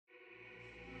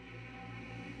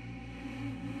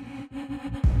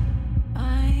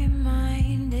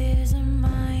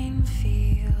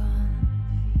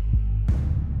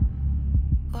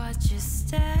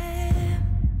step,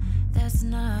 that's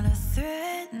not a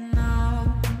threat,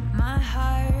 no. My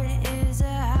heart is a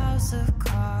house of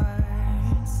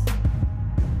cards.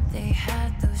 They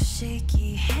had those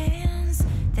shaky hands,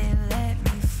 they let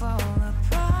me fall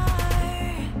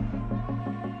apart.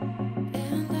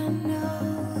 And I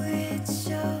know it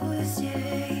shows,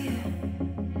 yeah.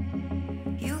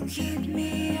 You keep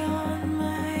me on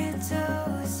my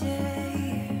toes, yeah.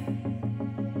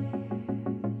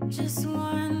 Just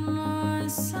one more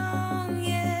song,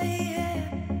 yeah, yeah.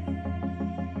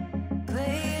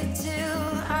 Play it till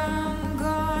I'm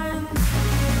gone.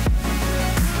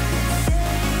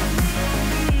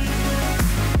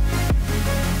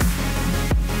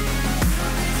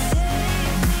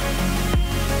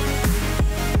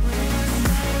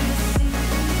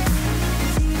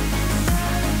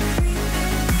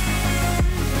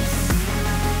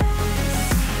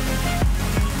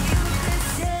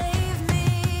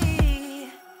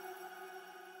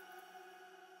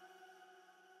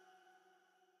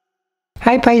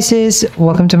 Hi Pisces,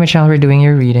 welcome to my channel. We're doing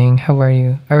your reading. How are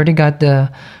you? I already got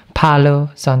the Palo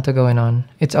Santo going on.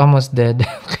 It's almost dead.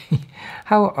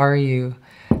 How are you?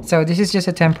 So this is just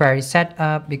a temporary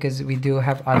setup because we do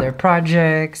have other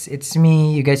projects. It's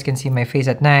me. You guys can see my face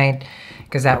at night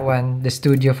because that one, the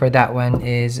studio for that one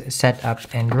is set up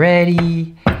and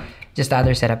ready. Just the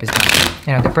other setup is done.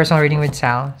 You know, the personal reading with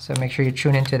Sal. So make sure you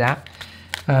tune into that.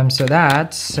 So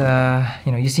that's,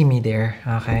 you know, you see me there.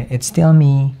 Okay, it's still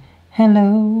me.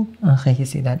 Hello. Okay, you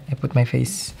see that? I put my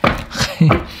face.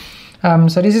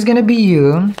 So this is gonna be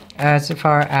you as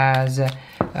far as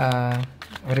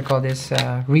what do you call this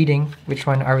reading. Which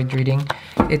one are we reading?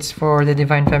 It's for the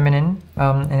Divine Feminine,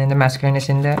 and then the masculine is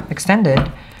in the extended.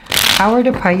 How are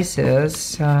the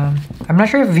Pisces? I'm not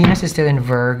sure if Venus is still in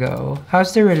Virgo.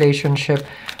 How's the relationship,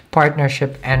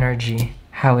 partnership energy?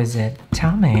 How is it?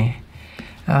 Tell me.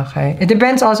 Okay, it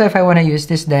depends also if I want to use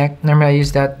this deck. Normally I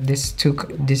use these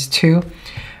two,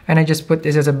 and I just put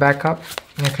this as a backup.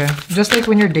 Okay, just like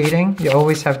when you're dating, you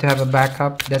always have to have a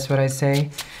backup. That's what I say.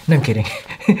 No, I'm kidding.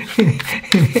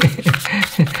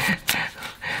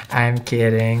 I'm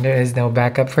kidding. There is no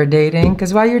backup for dating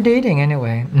because while you're dating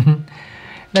anyway.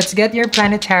 Let's get your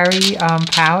planetary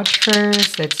pouch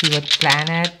first. Let's see what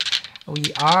planet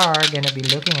we are gonna be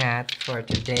looking at for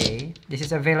today. This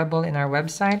is available in our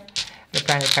website. The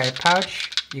planetary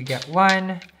pouch, you get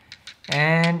one,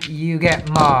 and you get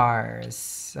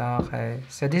Mars. Okay,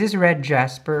 so this is red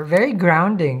jasper, very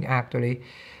grounding actually.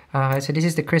 So this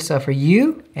is the crystal for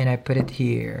you, and I put it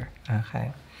here.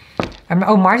 Okay.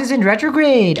 Oh, Mars is in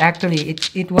retrograde. Actually,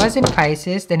 it was in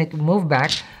Pisces, then it moved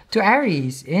back to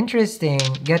Aries. Interesting.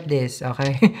 Get this,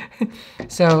 okay?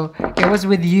 So it was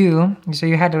with you, so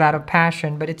you had a lot of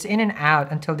passion, but it's in and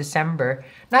out until December.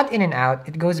 Not in and out.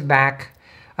 It goes back.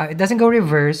 It doesn't go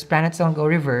reverse. Planets don't go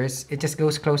reverse. It just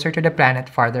goes closer to the planet,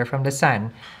 farther from the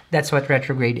sun. That's what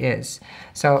retrograde is.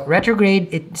 So retrograde,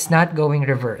 it's not going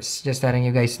reverse. Just letting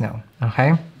you guys know.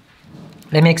 Okay.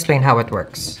 Let me explain how it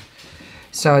works.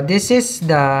 So this is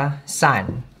the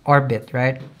sun orbit,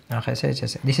 right? Okay. So it's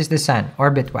just, this is the sun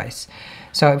orbit wise.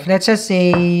 So if let's just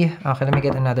say, okay, let me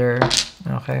get another.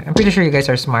 Okay, I'm pretty sure you guys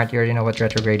are smart. You already know what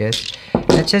retrograde is.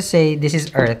 Let's just say this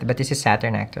is Earth, but this is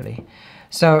Saturn actually.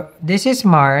 So this is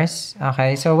Mars,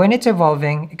 okay? So when it's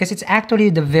evolving, because it's actually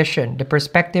the vision, the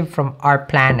perspective from our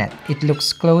planet. It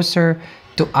looks closer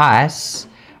to us,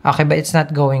 okay? But it's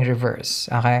not going reverse,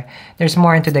 okay? There's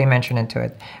more into dimension into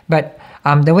it. But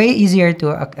the way easier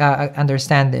to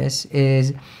understand this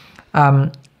is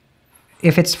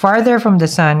if it's farther from the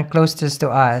sun, closest to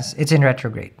us, it's in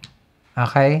retrograde,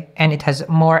 okay? And it has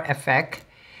more effect.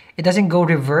 It doesn't go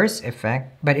reverse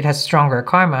effect, but it has stronger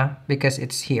karma because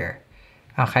it's here.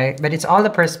 Okay, but it's all the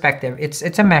perspective.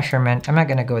 It's a measurement. I'm not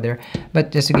gonna go there,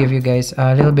 but just to give you guys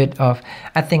a little bit of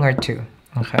a thing or two.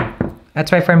 Okay,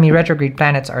 that's why for me retrograde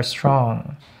planets are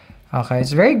strong. Okay,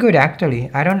 it's very good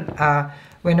actually. I don't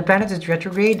when the planet is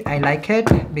retrograde, I like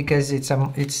it because it's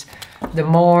the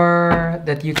more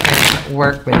that you can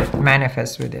work with it,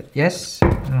 manifest with it. Yes.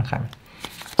 Okay.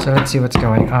 So let's see what's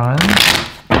going on.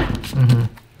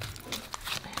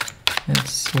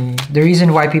 Let's see. The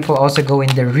reason why people also go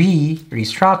in the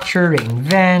restructure,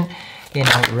 reinvent, you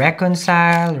know,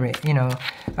 reconcile, you know,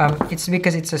 it's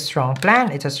because it's a strong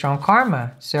plan. It's a strong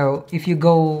karma. So if you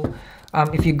go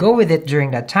with it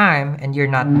during that time and you're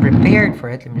not prepared for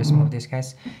it, let me just move this,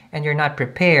 guys. And you're not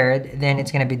prepared, then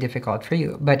it's gonna be difficult for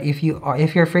you. But if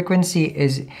your frequency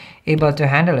is able to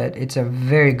handle it, it's a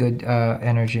very good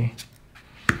energy.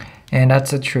 And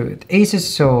that's the truth. Ace of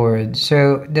Swords.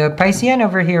 So the Piscean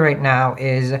over here right now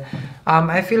is,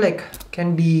 I feel like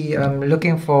can be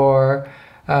looking for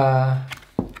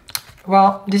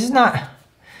Well, this is not,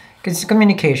 because it's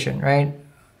communication, right?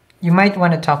 You might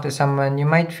want to talk to someone. You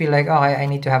might feel like, oh, I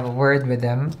need to have a word with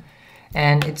them.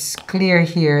 And it's clear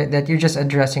here that you're just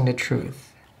addressing the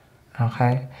truth.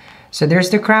 Okay? So there's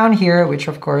the crown here, which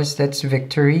of course, that's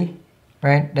victory,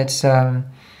 right? That's,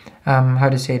 how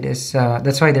to say this?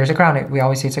 That's why there's a crown. We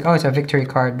always say it's like, oh, it's a victory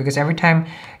card. Because every time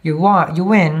you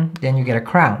win, then you get a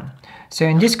crown. So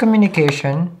in this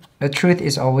communication, the truth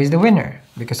is always the winner,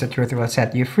 because the truth will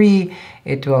set you free.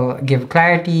 It will give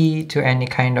clarity to any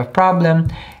kind of problem.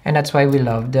 And that's why we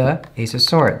love the Ace of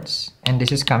Swords. And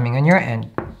this is coming on your end.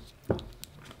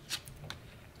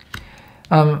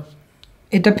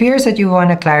 It appears that you want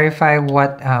to clarify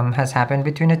what has happened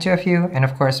between the two of you. And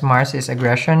of course, Mars is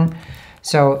aggression.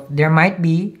 So there might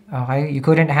be, okay, you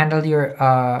couldn't handle your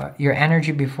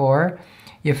energy before.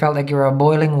 You felt like you were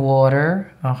boiling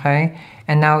water, okay?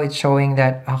 And now it's showing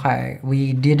that, okay,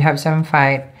 we did have some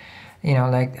fight. You know,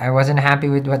 like I wasn't happy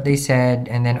with what they said,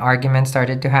 and then arguments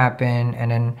started to happen, and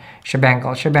then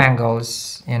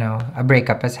shebangles, you know, a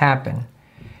breakup has happened.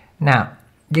 Now,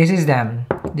 this is them.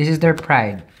 This is their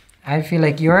pride. I feel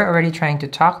like you're already trying to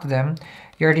talk to them.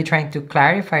 You're already trying to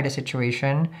clarify the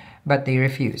situation, but they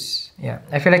refuse. Yeah,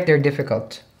 I feel like they're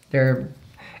difficult.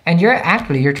 And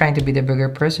you're trying to be the bigger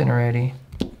person already.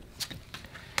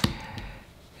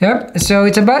 Yep, so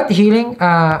it's about healing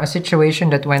a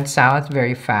situation that went south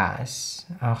very fast,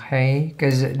 okay?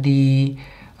 Because the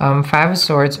Five of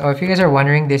Swords, if you guys are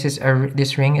wondering,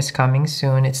 this ring is coming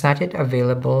soon. It's not yet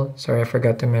available. Sorry, I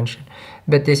forgot to mention.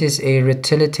 But this is a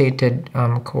rutilated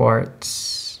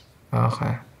quartz.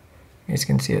 Okay, you guys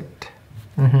can see it.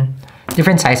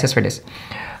 Different sizes for this.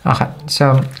 Okay,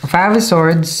 so Five of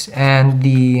Swords and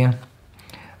the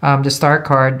Star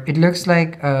card. It looks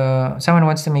like someone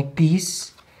wants to make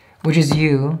peace, which is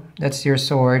you. That's your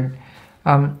sword.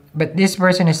 But this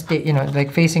person is,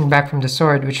 like facing back from the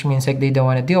sword, which means like they don't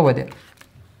want to deal with it.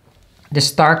 The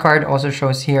Star card also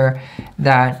shows here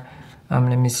that,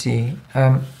 let me see.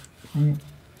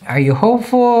 Are you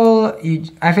hopeful?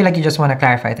 I feel like you just want to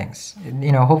clarify things.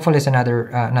 You know, hopeful is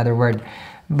another word.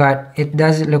 But it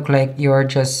does look like you're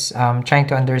just trying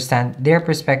to understand their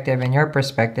perspective and your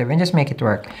perspective and just make it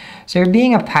work. So you're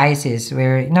being a Pisces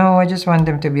where, no, I just want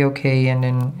them to be okay, and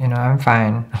then, I'm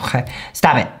fine. Okay,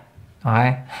 stop it.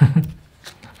 Okay.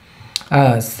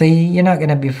 See, you're not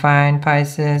gonna be fine,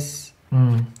 Pisces.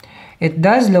 It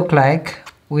does look like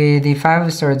with the Five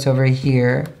of Swords over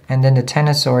here and then the Ten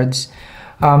of Swords,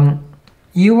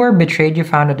 you were betrayed, you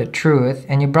found out the truth,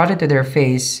 and you brought it to their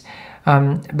face.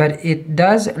 But it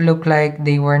does look like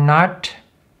they were not,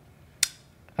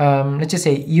 let's just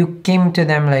say you came to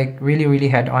them like really, really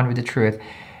head on with the truth,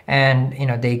 and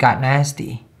they got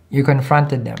nasty. You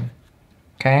confronted them.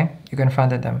 Okay, you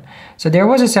confronted them. So there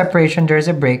was a separation, there's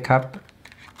a breakup,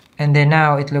 and then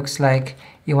now it looks like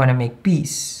you want to make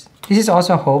peace. This is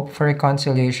also hope for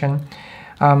reconciliation.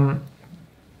 But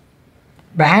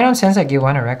I don't sense like you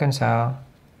want to reconcile.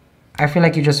 I feel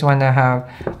like you just want to have,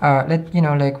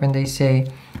 like when they say,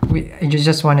 you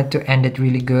just wanted to end it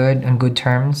really good, on good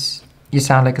terms. You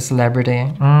sound like a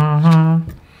celebrity.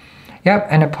 Yep,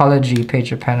 an apology,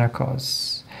 Page of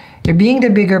Pentacles. You're being the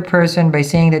bigger person by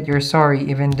saying that you're sorry,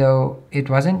 even though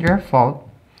it wasn't your fault.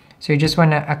 So you just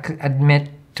want to admit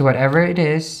to whatever it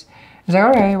is. It's like,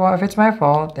 all right, well, if it's my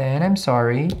fault, then I'm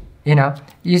sorry.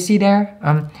 You see there?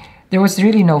 There was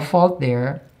really no fault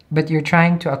there, but you're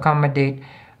trying to accommodate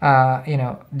how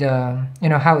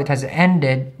it has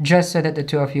ended, just so that the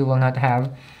two of you will not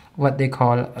have what they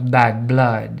call bad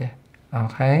blood.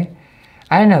 Okay,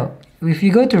 I don't know, if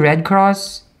you go to Red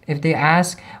Cross, if they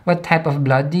ask what type of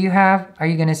blood do you have, are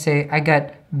you gonna say I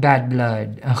got bad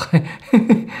blood?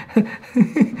 Okay.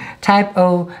 Type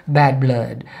O, bad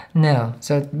blood. No,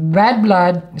 so bad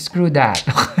blood, screw that.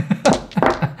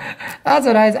 That's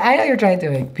what I know. You're trying to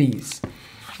make peace,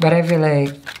 but I feel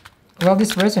like, well,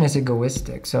 this person is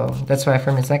egoistic, so that's why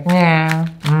for me it's like, yeah.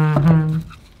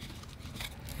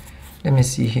 Let me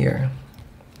see here.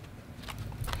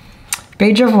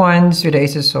 Page of Wands with the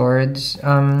Ace of Swords.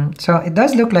 So it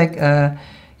does look like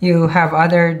you have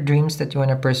other dreams that you want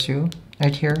to pursue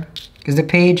right here, because the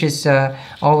page is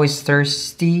always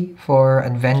thirsty for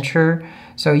adventure.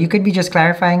 So you could be just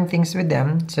clarifying things with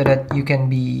them so that you can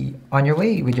be on your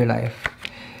way with your life.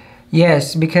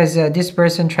 Yes, because this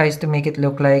person tries to make it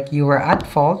look like you were at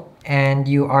fault and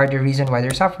you are the reason why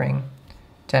they're suffering.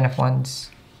 Ten of Wands.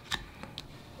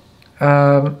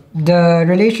 The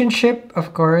relationship,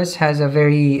 of course, has a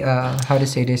very, how to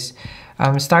say this,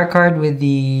 Star card with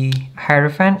the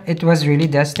Hierophant. It was really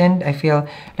destined, I feel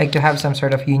like, to have some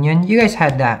sort of union. You guys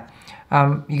had that.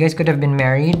 You guys could have been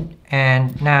married,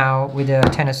 and now with the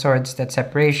Ten of Swords, that's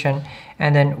separation.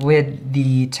 And then with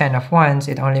the Ten of Wands,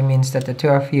 it only means that the two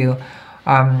of you,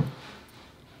 I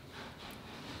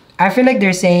feel like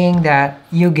they're saying that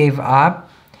you gave up,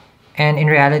 and in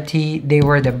reality, they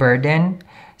were the burden.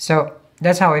 So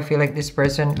that's how I feel like this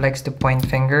person likes to point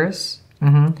fingers.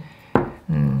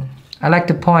 I like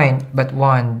to point, but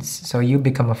wands, so you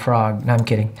become a frog. No, I'm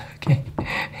kidding. Okay.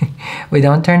 We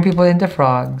don't turn people into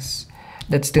frogs.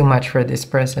 That's too much for this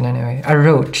person anyway. A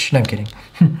roach. No, I'm kidding.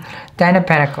 10 of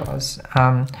Pentacles.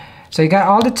 So you got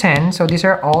all the 10. So these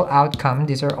are all outcome.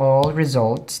 These are all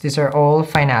results. These are all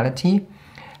finality.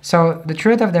 So the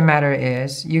truth of the matter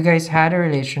is, you guys had a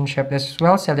relationship that's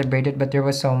well celebrated, but there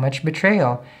was so much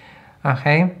betrayal.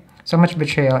 Okay? So much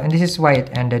betrayal, and this is why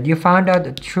it ended. You found out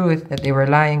the truth that they were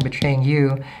lying, betraying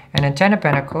you. And then 10 of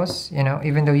Pentacles, you know,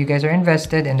 even though you guys are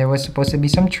invested and there was supposed to be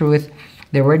some truth,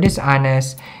 they were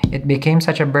dishonest. It became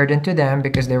such a burden to them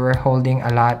because they were holding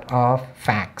a lot of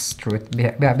facts, truth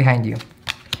behind you.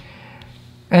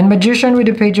 And Magician with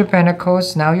the Page of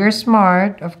Pentacles. Now you're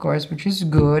smart, of course, which is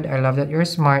good. I love that you're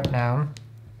smart now.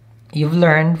 You've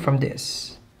learned from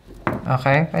this.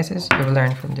 Okay, Pisces? You've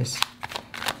learned from this.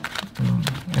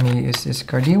 Let me use this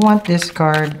card. Do you want this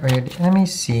card? Or let me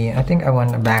see. I think I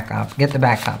want a backup. Get the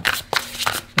backup.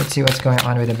 Let's see what's going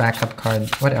on with the backup card.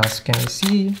 What else can we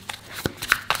see?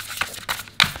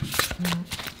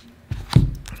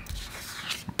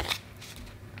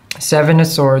 Seven of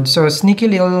Swords. So sneaky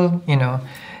little, you know,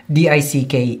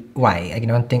 D-I-C-K-Y. I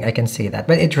don't think I can say that,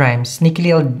 but it rhymes. Sneaky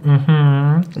little,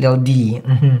 little D.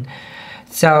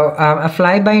 So a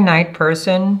fly-by-night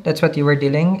person, that's what you were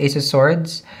dealing, Ace of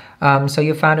Swords. So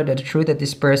you found out the truth that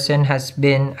this person has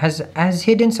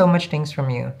hidden so much things from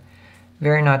you.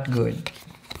 Very not good.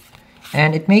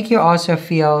 And it make you also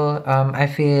feel, I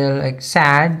feel like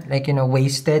sad, like, you know,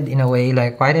 wasted in a way.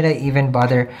 Like, why did I even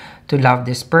bother to love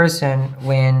this person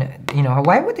when, you know,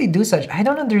 why would they do such? I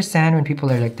don't understand when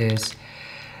people are like this.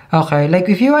 Okay, like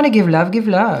if you want to give love, give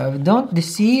love. Don't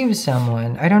deceive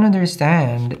someone. I don't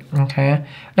understand. Okay,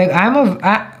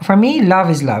 like for me, love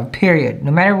is love, period.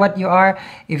 No matter what you are,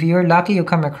 if you're lucky you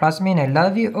come across me and I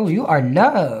love you, oh, you are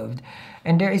loved.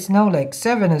 And there is no like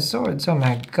Seven of Swords. Oh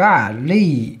my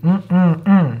golly.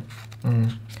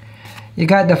 You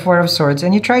got the Four of Swords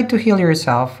and you tried to heal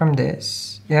yourself from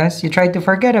this. Yes, you tried to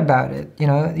forget about it. You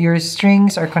know, your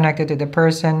strings are connected to the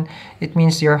person. It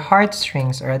means your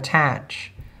heartstrings are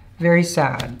attached. Very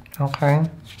sad, okay?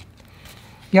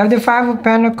 You have the Five of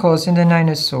Pentacles and the Nine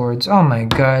of Swords. Oh my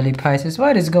golly, Pisces,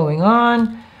 what is going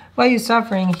on? Why are you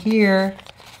suffering here?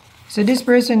 So this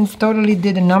person totally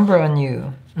did a number on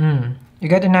you. You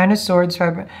got the Nine of Swords,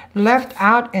 left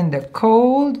out in the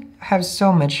cold, have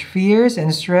so much fears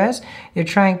and stress. You're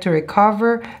trying to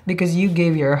recover because you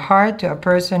gave your heart to a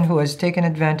person who has taken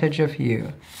advantage of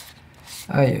you.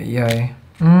 Ay, ay,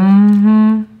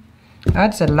 ay.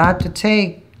 That's a lot to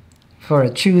take for a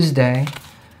Tuesday.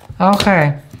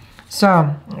 Okay,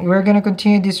 so we're gonna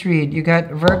continue this read. You got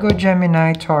Virgo,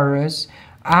 Gemini, Taurus,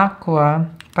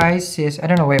 Aqua, Pisces. I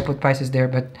don't know why I put Pisces there,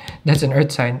 but that's an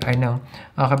earth sign, I know.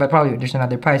 Okay, but probably there's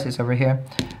another Pisces over here.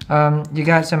 You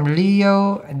got some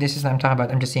Leo. This is what I'm talking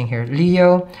about. I'm just seeing here.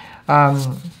 Leo.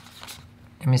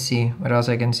 Let me see what else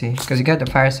I can see. Because you got the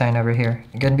fire sign over here.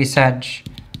 It can be Sag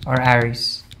or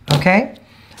Aries. Okay?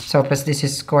 So, plus this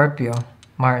is Scorpio.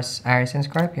 Mars, Aries, and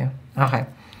Scorpio. Okay.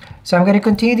 So I'm going to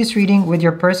continue this reading with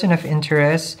your person of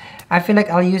interest. I feel like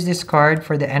I'll use this card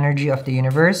for the energy of the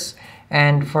universe.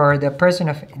 And for the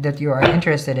person that you are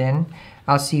interested in,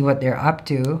 I'll see what they're up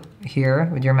to here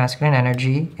with your masculine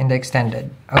energy in the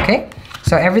extended. Okay?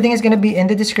 So everything is going to be in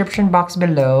the description box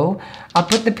below. I'll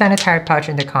put the planetary pouch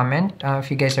in the comment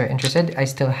if you guys are interested. I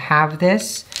still have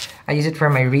this. I use it for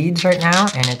my reads right now,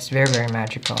 and it's very, very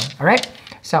magical. All right?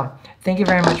 So thank you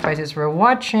very much, Pisces, for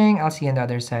watching. I'll see you on the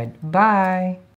other side. Bye!